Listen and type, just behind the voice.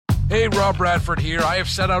Hey, Rob Bradford here. I have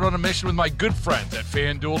set out on a mission with my good friends at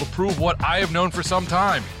FanDuel to prove what I have known for some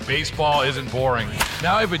time. Baseball isn't boring.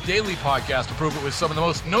 Now I have a daily podcast to prove it with some of the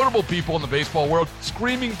most notable people in the baseball world,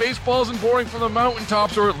 screaming baseball isn't boring from the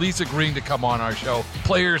mountaintops, or at least agreeing to come on our show.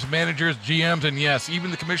 Players, managers, GMs, and yes, even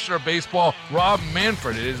the commissioner of baseball, Rob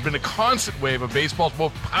Manfred. It has been a constant wave of baseball's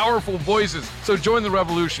most powerful voices. So join the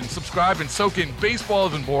revolution. Subscribe and soak in Baseball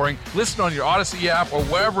Isn't Boring. Listen on your Odyssey app or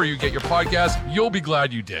wherever you get your podcasts. You'll be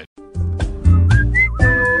glad you did.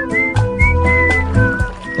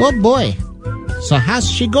 Oh boy. So how's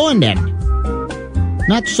she going then?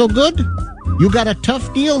 Not so good? You got a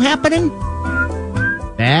tough deal happening?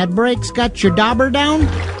 Bad breaks got your dauber down?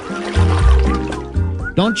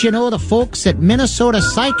 Don't you know the folks at Minnesota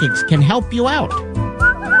Psychics can help you out?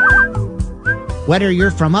 Whether you're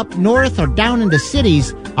from up north or down in the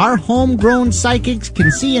cities, our homegrown psychics can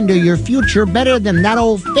see into your future better than that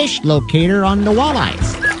old fish locator on the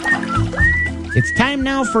walleyes. It's time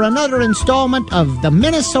now for another installment of the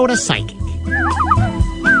Minnesota Psychic.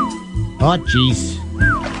 Oh, jeez.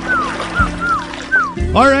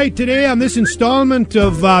 All right, today on this installment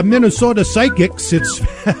of Minnesota Psychics, it's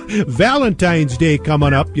Valentines Day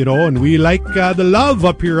coming up, and we like the love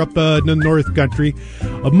up here up in the North Country.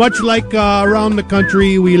 Much like around the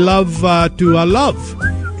country, we love to love.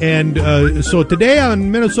 And so today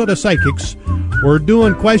on Minnesota Psychics, we're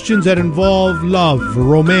doing questions that involve love,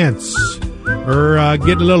 romance, or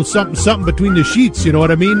getting a little something between the sheets, you know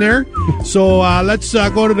what I mean there? So let's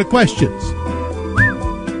go to the questions.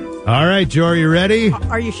 All right, Joe, are you ready?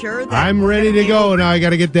 Are you sure? I'm ready to go. Now I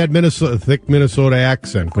got to get that thick Minnesota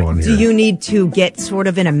accent going here. Do you need to get sort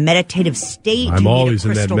of in a meditative state? I'm always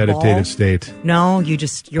in that meditative state. No, you're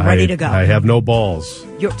ready to go. I have no balls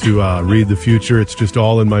to read the future. It's just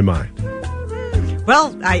all in my mind.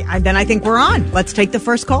 Well, I think we're on. Let's take the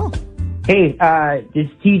first call. Hey, this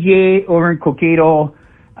is TJ over in Coquito.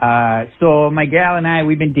 So my gal and I,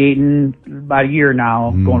 we've been dating about a year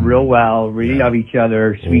now, going real well, really love each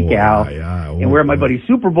other, sweet gal. And we're at my buddy's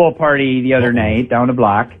Super Bowl party the other night down the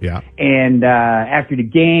block. Yeah. And after the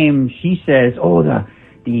game, she says, Travis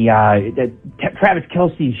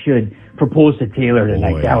Kelce should propose to Taylor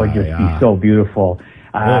tonight. That would just be so beautiful.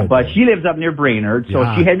 But she lives up near Brainerd, so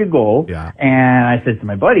she had to go. Yeah. And I said to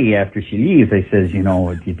my buddy after she leaves, I says, do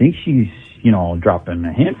you think she's, dropping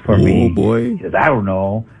a hint for me? Oh, boy. He says, I don't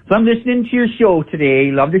know. So I'm listening to your show today.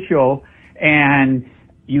 Love the show. And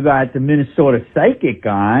you got the Minnesota Psychic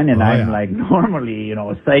on, and I'm like, normally,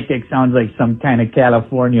 a psychic sounds like some kind of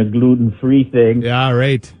California gluten-free thing. Yeah,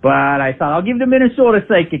 right. But I thought I'll give the Minnesota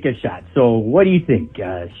Psychic a shot. So what do you think?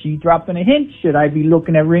 She dropping a hint? Should I be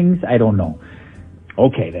looking at rings? I don't know.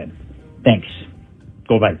 Okay, then. Thanks.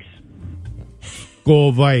 Go Vikes.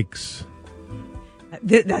 Go Vikes.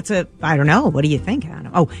 I don't know. What do you think,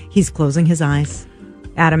 Adam? Oh, he's closing his eyes.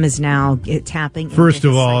 Adam is now tapping. First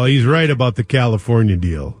of all, he's right about the California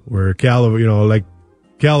deal, where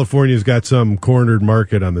California's got some cornered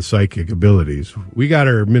market on the psychic abilities. We got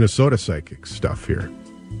our Minnesota psychic stuff here.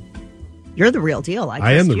 You're the real deal. I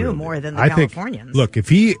trust you more than the Californians. Look, if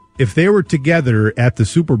they were together at the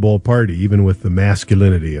Super Bowl party, even with the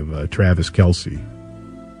masculinity of Travis Kelce,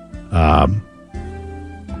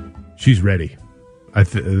 she's ready.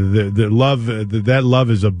 The love, that love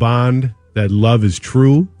is a bond. That love is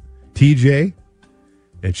true, TJ.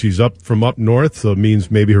 And she's from up north, so it means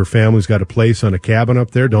maybe her family's got a place on a cabin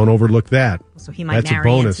up there. Don't overlook that. So he might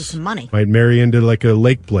marry into some money. Might marry into like a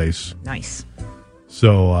lake place. Nice.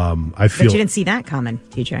 So I feel. But you didn't see that coming,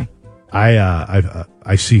 TJ.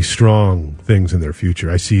 I see strong things in their future.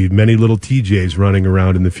 I see many little TJs running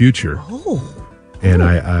around in the future. Oh. And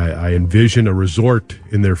I envision a resort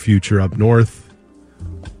in their future up north,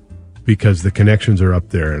 because the connections are up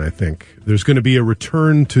there, and I think there's going to be a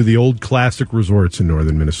return to the old classic resorts in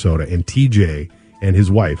northern Minnesota, and TJ and his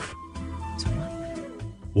wife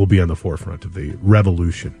will be on the forefront of the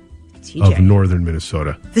revolution of northern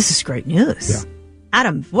Minnesota. This is great news. Yeah.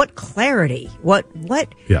 Adam, what clarity, what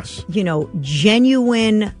yes,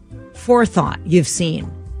 genuine forethought you've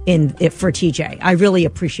seen in it for TJ. I really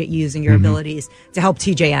appreciate you using your abilities to help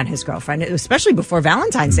TJ and his girlfriend, especially before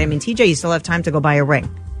Valentine's Day. I mean, TJ, you still have time to go buy a ring.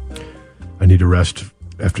 I need to rest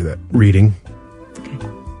after that reading. Okay.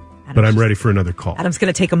 But I'm ready for another call. Adam's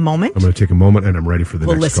going to take a moment. I'm going to take a moment, and I'm ready for the next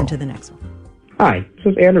call. We'll listen to the next one. Hi,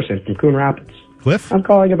 this is Anderson from Coon Rapids. Cliff? I'm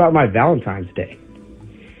calling about my Valentine's Day.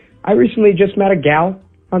 I recently just met a gal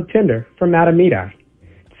on Tinder from Matamita.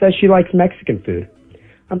 It says she likes Mexican food.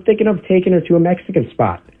 I'm thinking of taking her to a Mexican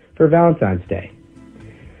spot for Valentine's Day.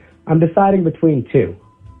 I'm deciding between two.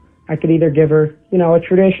 I could either give her, a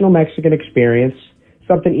traditional Mexican experience,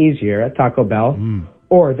 something easier at Taco Bell,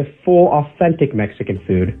 or the full, authentic Mexican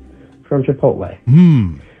food from Chipotle.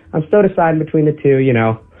 I'm still deciding between the two,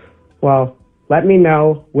 Well, let me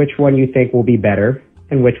know which one you think will be better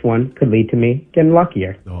and which one could lead to me getting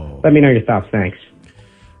luckier. Let me know your thoughts. Thanks.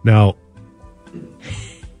 Now,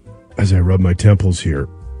 as I rub my temples here,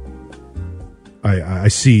 I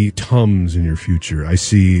see Tums in your future. I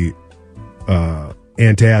see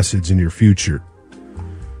antacids in your future.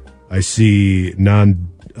 I see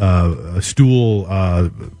stool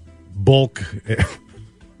bulk,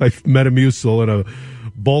 like Metamucil and a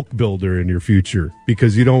bulk builder in your future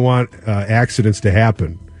because you don't want accidents to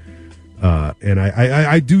happen. And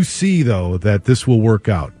I do see, though, that this will work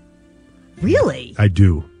out. Really? I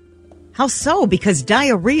do. How so? Because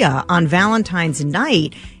diarrhea on Valentine's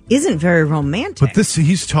night isn't very romantic. But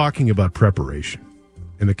he's talking about preparation.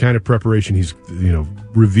 And the kind of preparation he's,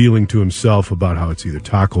 revealing to himself about how it's either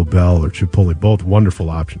Taco Bell or Chipotle, both wonderful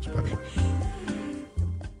options, by the way.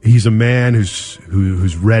 He's a man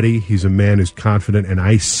who's ready. He's a man who's confident, and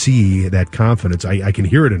I see that confidence. I can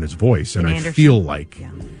hear it in his voice, and I feel like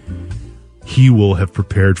he will have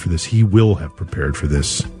prepared for this. He will have prepared for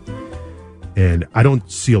this. And I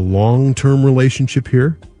don't see a long-term relationship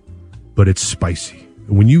here, but it's spicy.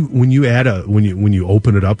 When you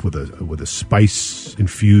open it up with a spice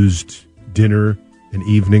infused dinner and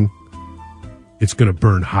evening, it's going to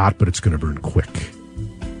burn hot, but it's going to burn quick.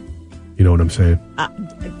 You know what I'm saying?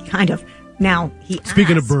 Kind of. Now,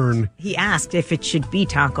 speaking of burn, he asked if it should be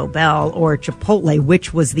Taco Bell or Chipotle,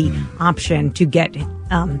 which was the option to get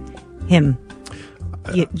him,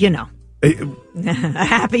 a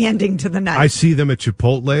happy ending to the night. I see them at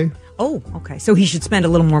Chipotle. Oh, okay. So he should spend a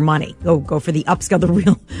little more money. Go for the upscale, the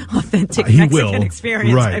real authentic Mexican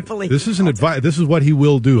experience. Right. I believe. This is an advice. This is what he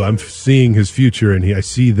will do. I'm seeing his future, and I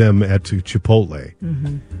see them at Chipotle,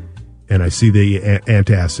 and I see the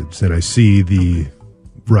antacids, and I see the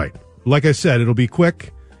right. Like I said, it'll be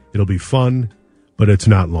quick, it'll be fun, but it's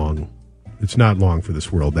not long. It's not long for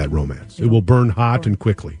this world. That romance. It will burn hot and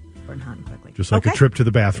quickly. Just like a trip to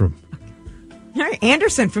the bathroom. All right,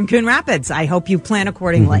 Anderson from Coon Rapids. I hope you plan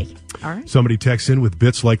accordingly. All right. Somebody texts in with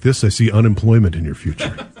bits like this. I see unemployment in your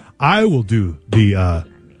future. I will do the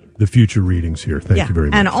future readings here. Thank you very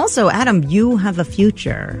much. And also, Adam, you have a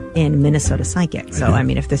future in Minnesota Psychic. So,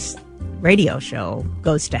 if this radio show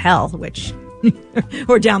goes to hell, which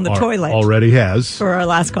or down the toilet already has for our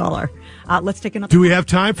last caller, let's take another. Do we have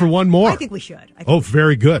time for one more? I think we should.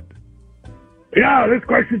 Very good. Yeah, this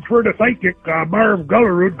question's for the psychic, Marv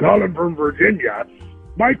Gullerud calling from Virginia.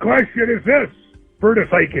 My question is this, for the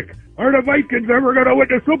psychic. Are the Vikings ever going to win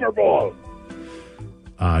the Super Bowl?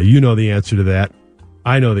 You know the answer to that.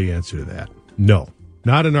 I know the answer to that. No,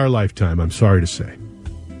 not in our lifetime, I'm sorry to say.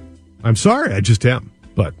 I'm sorry, I just am.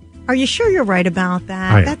 But are you sure you're right about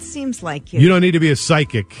that? That seems like you don't need to be a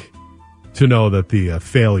psychic to know that the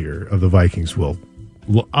failure of the Vikings will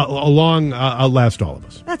outlast all of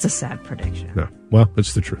us. That's a sad prediction. No, well,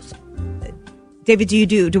 it's the truth. David,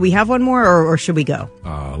 do we have one more, or should we go?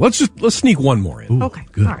 Let's sneak one more in. Ooh, okay,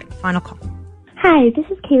 good. All right, final call. Hi, this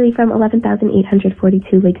is Kaylee from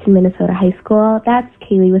 11,842 Lakes in Minnesota High School. That's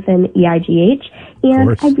Kaylee with an EIGH. And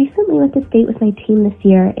I recently went to state with my team this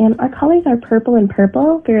year, and our colors are purple and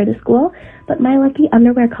purple for the school, but my lucky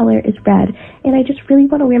underwear color is red. And I just really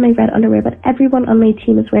want to wear my red underwear, but everyone on my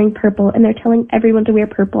team is wearing purple, and they're telling everyone to wear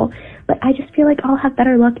purple. But I just feel like I'll have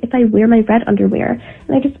better luck if I wear my red underwear.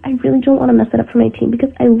 And I really don't want to mess it up for my team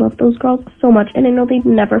because I love those girls so much, and I know they'd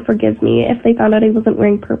never forgive me if they found out I wasn't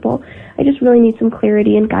wearing purple. I just really need some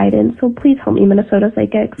clarity and guidance, so please help me, Minnesota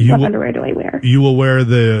Psychics. What underwear do I wear? You will wear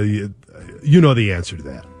you know the answer to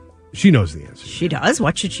that. She knows the answer. She does.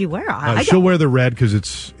 What should she wear? She'll wear the red because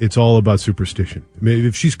it's all about superstition. I mean,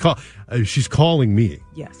 if she's calling me,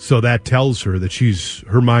 yes. So that tells her that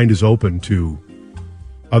her mind is open to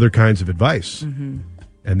other kinds of advice, and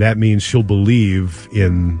that means she'll believe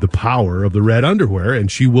in the power of the red underwear, and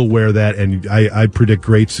she will wear that. And I predict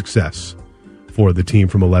great success for the team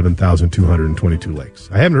from 11,222 Lakes.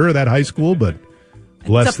 I haven't heard of that high school, but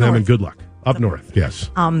bless them and good luck. Up north, yes.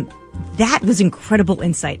 That was incredible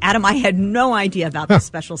insight. Adam, I had no idea about this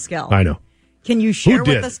special skill. I know. Can you share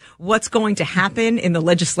with us what's going to happen in the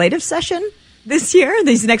legislative session this year,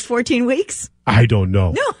 these next 14 weeks? I don't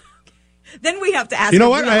know. No. Then we have to ask. You know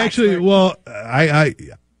what?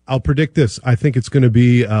 I'll predict this. I think it's going to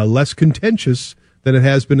be less contentious than it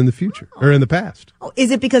has been in the future or in the past. Oh,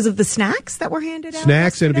 is it because of the snacks that were handed out?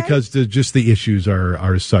 Snacks, and because just the issues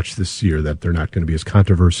are such this year that they're not going to be as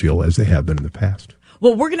controversial as they have been in the past.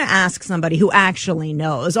 Well, we're going to ask somebody who actually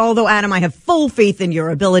knows. Although, Adam, I have full faith in your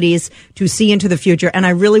abilities to see into the future, and I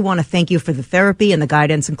really want to thank you for the therapy and the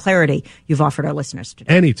guidance and clarity you've offered our listeners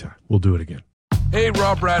today. Anytime. We'll do it again. Hey,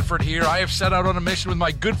 Rob Bradford here. I have set out on a mission with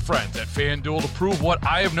my good friends at FanDuel to prove what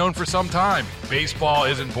I have known for some time. Baseball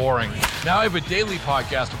isn't boring. Now I have a daily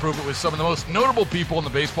podcast to prove it with some of the most notable people in the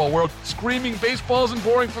baseball world, screaming baseball isn't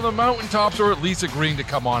boring from the mountaintops, or at least agreeing to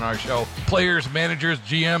come on our show. Players, managers,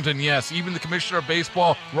 GMs, and yes, even the commissioner of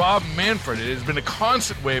baseball, Rob Manfred. It has been a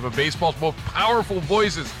constant wave of baseball's most powerful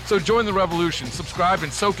voices. So join the revolution. Subscribe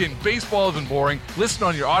and soak in Baseball Isn't Boring. Listen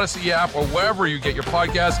on your Odyssey app or wherever you get your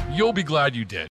podcasts. You'll be glad you did.